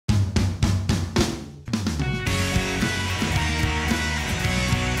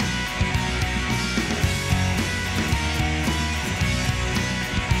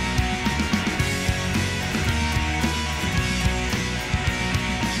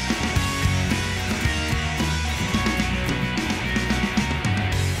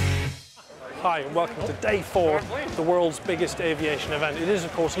Hi and welcome to day 4 of the world's biggest aviation event. It is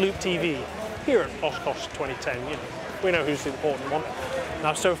of course LOOPTV here at Oshkosh 2010. You know, we know who's the important one.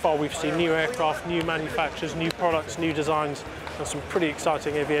 Now so far we've seen new aircraft, new manufacturers, new products, new designs and some pretty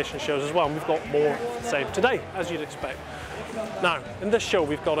exciting aviation shows as well. And we've got more of the same today, as you'd expect. Now, in this show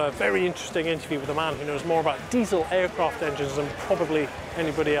we've got a very interesting interview with a man who knows more about diesel aircraft engines than probably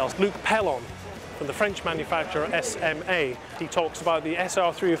anybody else. Luc Pelon from the French manufacturer SMA. He talks about the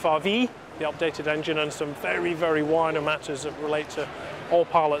SR305E, the updated engine, and some very, very minor matters that relate to all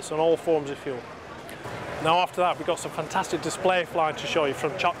pilots and all forms of fuel. Now after that we've got some fantastic display flying to show you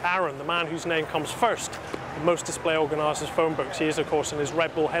from Chuck Aaron, the man whose name comes first in most display organisers' phone books. He is of course in his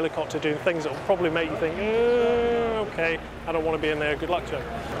Red Bull helicopter doing things that will probably make you think, okay, I don't want to be in there, good luck to him.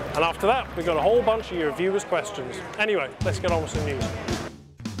 And after that we've got a whole bunch of your viewers' questions. Anyway, let's get on with some news.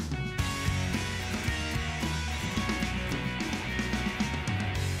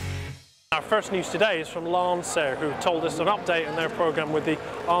 Our first news today is from Lancer, who told us an update on their program with the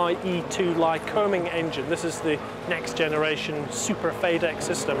IE2 Lycoming engine. This is the next generation super FADEC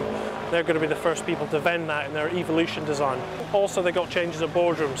system. They're going to be the first people to vend that in their Evolution design. Also they got changes at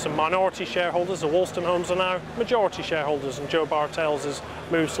boardrooms. Some minority shareholders, the Wolstenholmes are now majority shareholders, and Joe Bartels has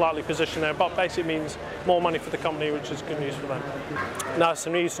moved slightly position there, but basically means more money for the company, which is good news for them. Now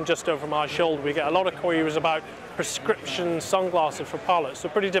some news from just over my shoulder. We get a lot of queries about prescription sunglasses for pilots.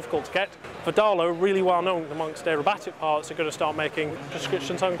 They're pretty difficult to get. Vidalo, really well known amongst aerobatic pilots, are going to start making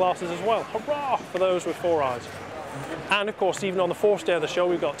prescription sunglasses as well. Hurrah for those with 4 eyes. And of course, even on the 4th day of the show,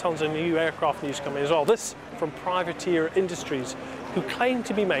 we've got tons of new aircraft news coming as well. This from Privateer Industries, who claim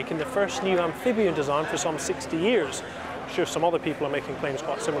to be making the first new amphibian design for some 60 years. I'm sure some other people are making claims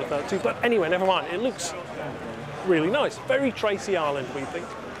quite similar to that too, but anyway, never mind. It looks really nice. Very Tracy Island, we think.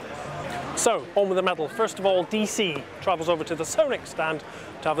 So, on with the medal. First of all, DC travels over to the Sonex stand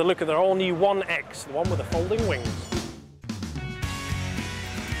to have a look at their all-new Onex, the one with the folding wings.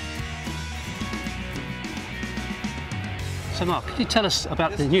 So Mark, could you tell us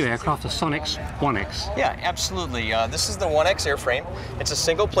about the new aircraft, the Sonex Onex? Yeah, absolutely. This is the Onex airframe. It's a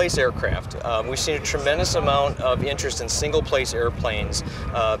single-place aircraft. We've seen a tremendous amount of interest in single-place airplanes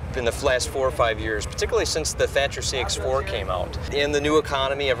in the last 4 or 5 years, particularly since the Thatcher CX-4 came out. In the new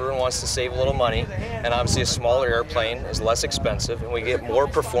economy, everyone wants to save a little money, and obviously a smaller airplane is less expensive, and we get more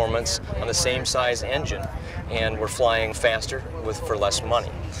performance on the same size engine, and we're flying faster for less money.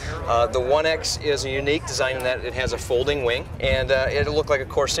 The Onex is a unique design in that it has a folding wing, and it'll look like a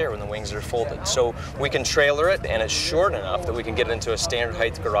Corsair when the wings are folded. So we can trailer it, and it's short enough that we can get it into a standard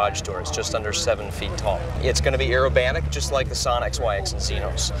height garage door. It's just under 7 feet tall. It's going to be aerobatic, just like the Sonex Onex and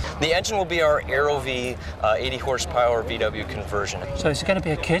Xenos. The engine will be our AeroV 80 horsepower VW conversion. So is it going to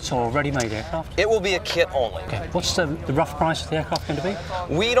be a kit or a ready-made aircraft? It will be a kit only. Okay. What's the rough price of the aircraft going to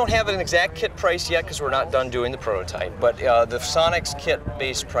be? We don't have an exact kit price yet because we're not done doing the prototype, but the Sonex kit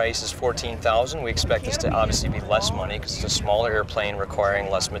base price is $14,000. We expect this to obviously be less money because it's a smaller airplane requiring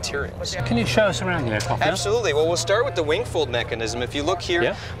less materials. Can you show us around the aircraft now? Absolutely. Well, we'll start with the wing fold mechanism. If you look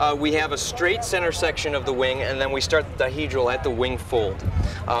here, we have a straight center section of the wing, and then we start the dihedral at the wing fold.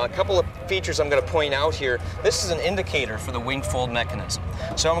 A couple of features I'm going to point out here. This is an indicator for the wing fold mechanism.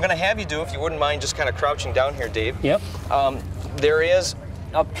 So I'm going to have you do, if you wouldn't mind just kind of crouching down here, Dave. Yep. There is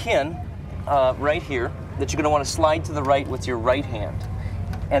a pin right here that you're going to want to slide to the right with your right hand.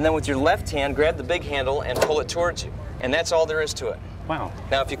 And then with your left hand, grab the big handle and pull it towards you. And that's all there is to it. Wow.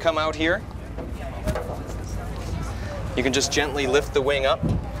 Now if you come out here, you can just gently lift the wing up.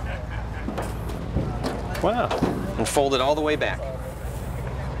 Wow. And fold it all the way back.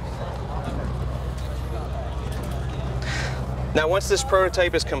 Now once this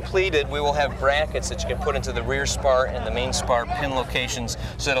prototype is completed, we will have brackets that you can put into the rear spar and the main spar pin locations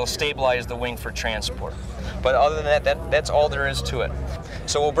so it'll stabilize the wing for transport. But other than that, that's all there is to it.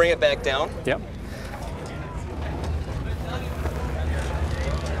 So we'll bring it back down. Yep.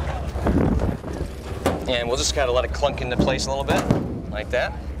 And we'll just kind of let it clunk into place a little bit, like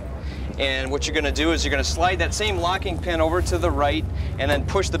that. And what you're going to do is you're going to slide that same locking pin over to the right and then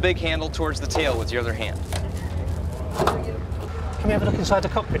push the big handle towards the tail with your other hand. Can we have a look inside the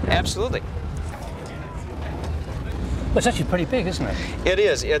cockpit? Absolutely. Well, it's actually pretty big, isn't it? It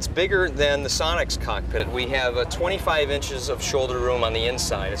is. It's bigger than the Sonex cockpit. We have 25 inches of shoulder room on the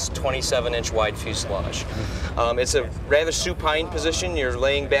inside. It's a 27-inch wide fuselage. It's a rather supine position. You're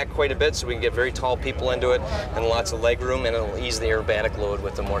laying back quite a bit, so we can get very tall people into it, and lots of leg room, and it'll ease the aerobatic load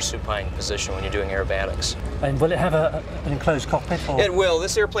with a more supine position when you're doing aerobatics. And will it have an enclosed cockpit? Or? It will.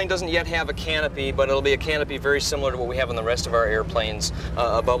 This airplane doesn't yet have a canopy, but it'll be a canopy very similar to what we have on the rest of our airplanes,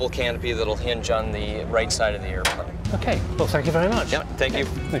 a bubble canopy that'll hinge on the right side of the airplane. Okay, well thank you very much. Yeah, thank you.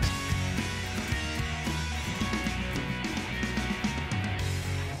 Thanks.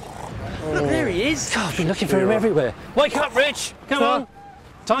 is? God, I've been looking for him everywhere. Wake up, Rich! Come on!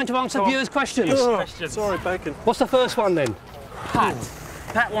 Time to answer viewers' questions. Sorry, Bacon. What's the first one then?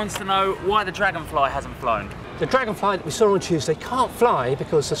 Pat wants to know why the Dragonfly hasn't flown. The Dragonfly that we saw on Tuesday can't fly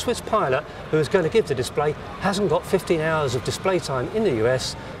because the Swiss pilot who is going to give the display hasn't got 15 hours of display time in the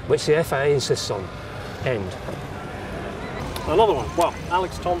US, which the FAA insists on. End. Another one. Well,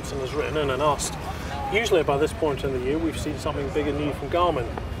 Alex Thompson has written in and asked, usually by this point in the year we've seen something big and new from Garmin.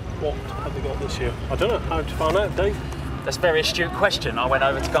 What have they got this year? I don't know. How to find out, Dave? That's a very astute question. I went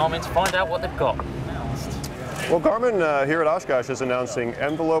over to Garmin to find out what they've got. Well, Garmin here at Oshkosh is announcing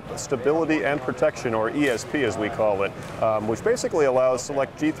Envelope Stability and Protection, or ESP as we call it, which basically allows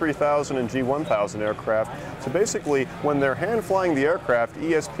select G3000 and G1000 aircraft to basically, when they're hand flying the aircraft,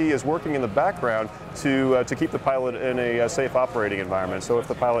 ESP is working in the background to keep the pilot in a safe operating environment. So if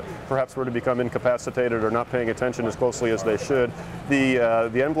the pilot perhaps were to become incapacitated or not paying attention as closely as they should,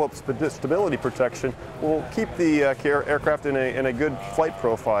 the envelope stability protection will keep the aircraft in a good flight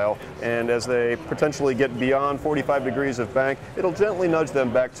profile, and as they potentially get beyond 45 degrees of bank, it'll gently nudge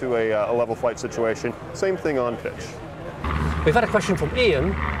them back to a level flight situation. Same thing on pitch. We've had a question from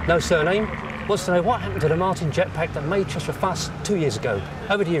Ian, no surname, wants to know what happened to the Martin jetpack that made such a fuss 2 years ago.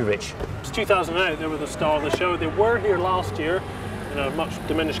 Over to you, Rich. It's 2008, they were the star of the show. They were here last year in a much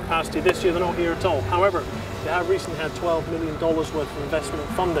diminished capacity. This year they're not here at all. However, they have recently had $12 million worth of investment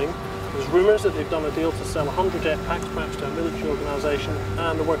funding. There's rumours that they've done a deal to sell 100 jetpacks, perhaps to a military organisation,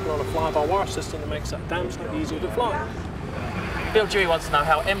 and they're working on a fly-by-wire system that makes that damn sight easier to fly. Bill Dewey wants to know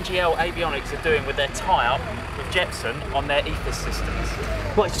how MGL Avionics are doing with their tie-up with Jeppesen on their EFIS systems.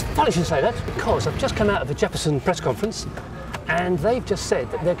 Well, it's funny you should say that, because I've just come out of the Jeppesen press conference, and they've just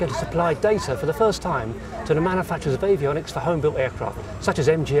said that they're going to supply data for the first time to the manufacturers of avionics for home-built aircraft, such as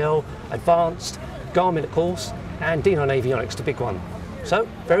MGL, Advanced, Garmin of course, and Denon Avionics, the big one. So,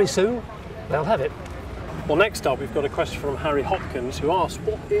 very soon, they'll have it. Well, next up, we've got a question from Harry Hopkins, who asks,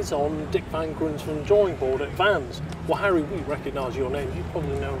 what is on Dick Van Grunsven's drawing board at Vans? Well, Harry, we recognise your name. You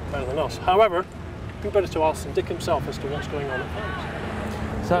probably know better than us. However, it'd be better to ask Dick himself as to what's going on at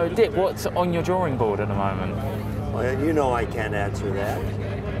Vans. So, Dick, what's on your drawing board at the moment? Well, you know I can't answer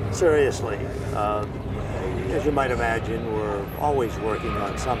that. Seriously, as you might imagine, we're always working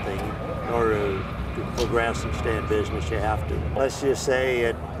on something. In order to progress and stay in business, you have to. Let's just say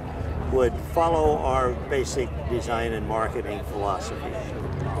it would follow our basic design and marketing philosophy.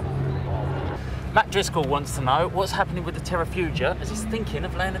 Matt Driscoll wants to know what's happening with the Terrafugia as he's thinking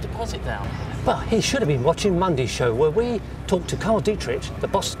of laying a deposit down. Well, he should have been watching Monday's show where we talked to Carl Dietrich, the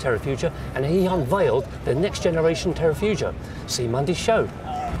boss of Terrafugia, and he unveiled the next generation Terrafugia. See Monday's show.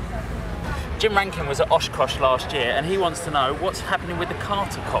 Jim Rankin was at Oshkosh last year and he wants to know what's happening with the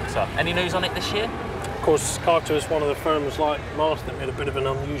Carter copter. Any news on it this year? Of course, Carter is one of the firms like Mars that made a bit of an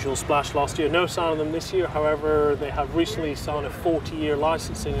unusual splash last year. No sign of them this year, however, they have recently signed a 40-year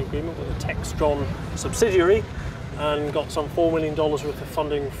licensing agreement with a Textron subsidiary and got some $4 million worth of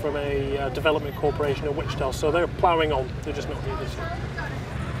funding from a development corporation in Wichita. So they're ploughing on, they're just not here this year.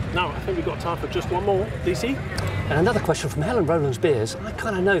 Now, I think we've got time for just one more. DC? And another question from Helen Rowlands Beers. I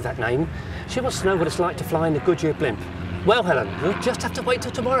kind of know that name. She wants to know what it's like to fly in the Goodyear blimp. Well, Helen, we'll just have to wait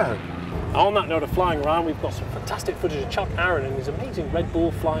till tomorrow. On that note of flying around, we've got some fantastic footage of Chuck Aaron and his amazing Red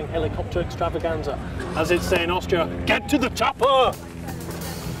Bull flying helicopter extravaganza. As it's saying in Austria, get to the chopper!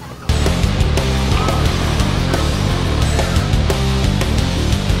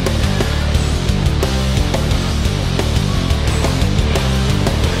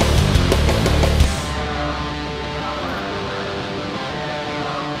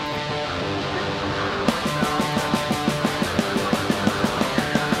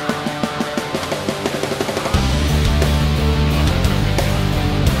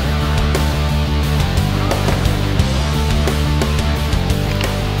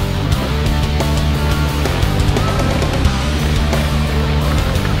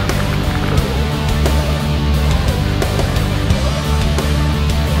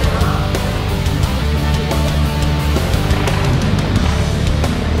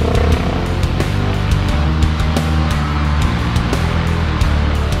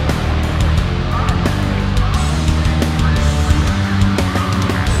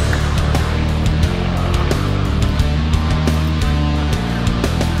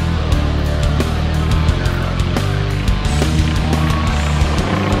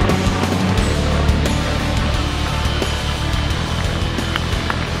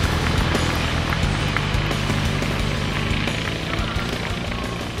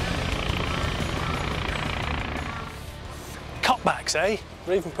 Cutbacks, eh?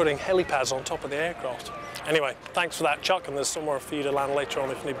 We're even putting helipads on top of the aircraft. Anyway, thanks for that, Chuck, and there's somewhere for you to land later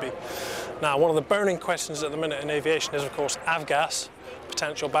on if need be. Now, one of the burning questions at the minute in aviation is, of course, avgas,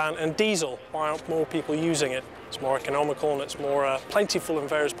 potential ban, and diesel. Why aren't more people using it? It's more economical and it's more plentiful in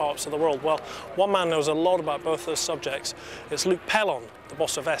various parts of the world. Well, one man knows a lot about both those subjects. It's Luc Pelon, the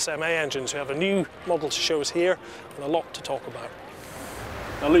boss of SMA Engines, who have a new model to show us here and a lot to talk about.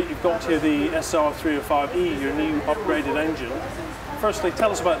 Now, Luc, you've got here the SR305E, your new upgraded engine. Firstly,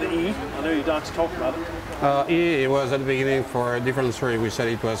 tell us about the E. I know you'd like to talk about it. E was at the beginning for a different story. We said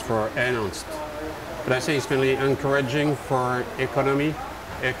it was for enhanced. But I think it's mainly encouraging for economy,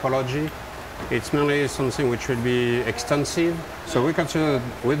 ecology. It's mainly something which should be extensive. So we consider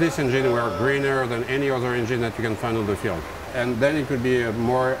that with this engine we are greener than any other engine that you can find on the field. And then it could be a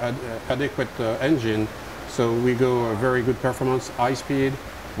more adequate engine. So we go a very good performance, high speed,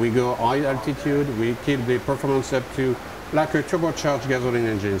 we go high altitude, we keep the performance up to like a turbocharged gasoline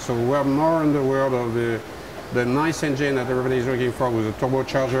engine. So we're more in the world of the nice engine that everybody is looking for with a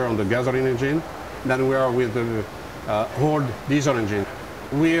turbocharger on the gasoline engine than we are with the old diesel engine.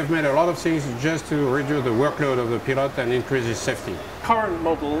 We have made a lot of things just to reduce the workload of the pilot and increase his safety. Current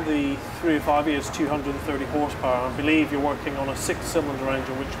model, the 305E, is 230 horsepower. I believe you're working on a 6-cylinder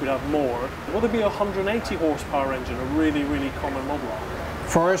engine, which would have more. Will there be a 180 horsepower engine, a really, really common model?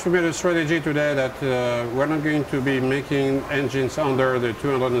 For us, we made a strategy today that we're not going to be making engines under the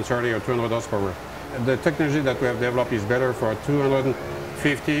 230 or 200 horsepower. The technology that we have developed is better for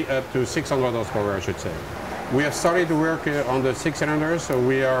 250 up to 600 horsepower, I should say. We have started to work on the 6-cylinders, so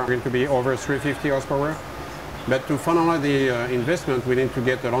we are going to be over 350 horsepower. But to finalize the investment, we need to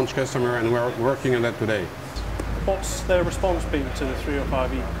get a launch customer, and we're working on that today. What's their response been to the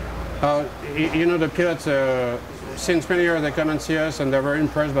 305E? You know, the pilots, since many years they come and see us and they're very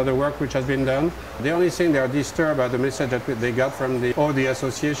impressed by the work which has been done. The only thing they are disturbed by the message that they got from the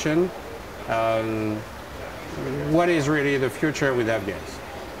association. What is really the future with avgas?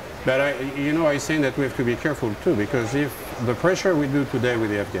 But I think that we have to be careful too, because if the pressure we do today with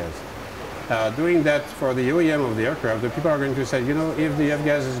the avgas, doing that for the OEM of the aircraft, the people are going to say, you know, if the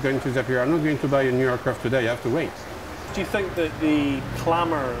avgas is going to disappear, I'm not going to buy a new aircraft today, I have to wait. Do you think that the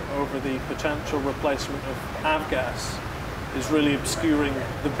clamour over the potential replacement of avgas is really obscuring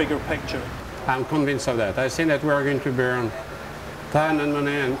the bigger picture? I'm convinced of that. I think that we are going to burn time and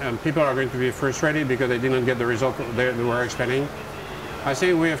money, and people are going to be frustrated because they didn't get the result they were expecting. I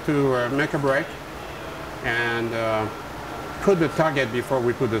think we have to make a break and put the target before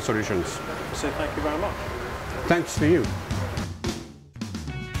we put the solutions. So thank you very much. Thanks to you.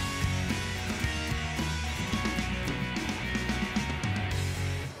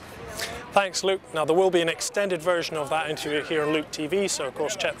 Thanks, Luc. Now, there will be an extended version of that interview here on LOOPTV, so of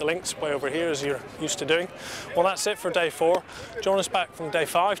course check the links way over here as you're used to doing. Well, that's it for day 4. Join us back from day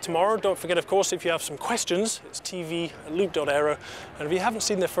 5 tomorrow. Don't forget, of course, if you have some questions, it's tv@loop.aero. And if you haven't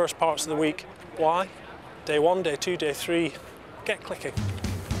seen the first parts of the week, why? Day 1, day 2, day 3, get clicking.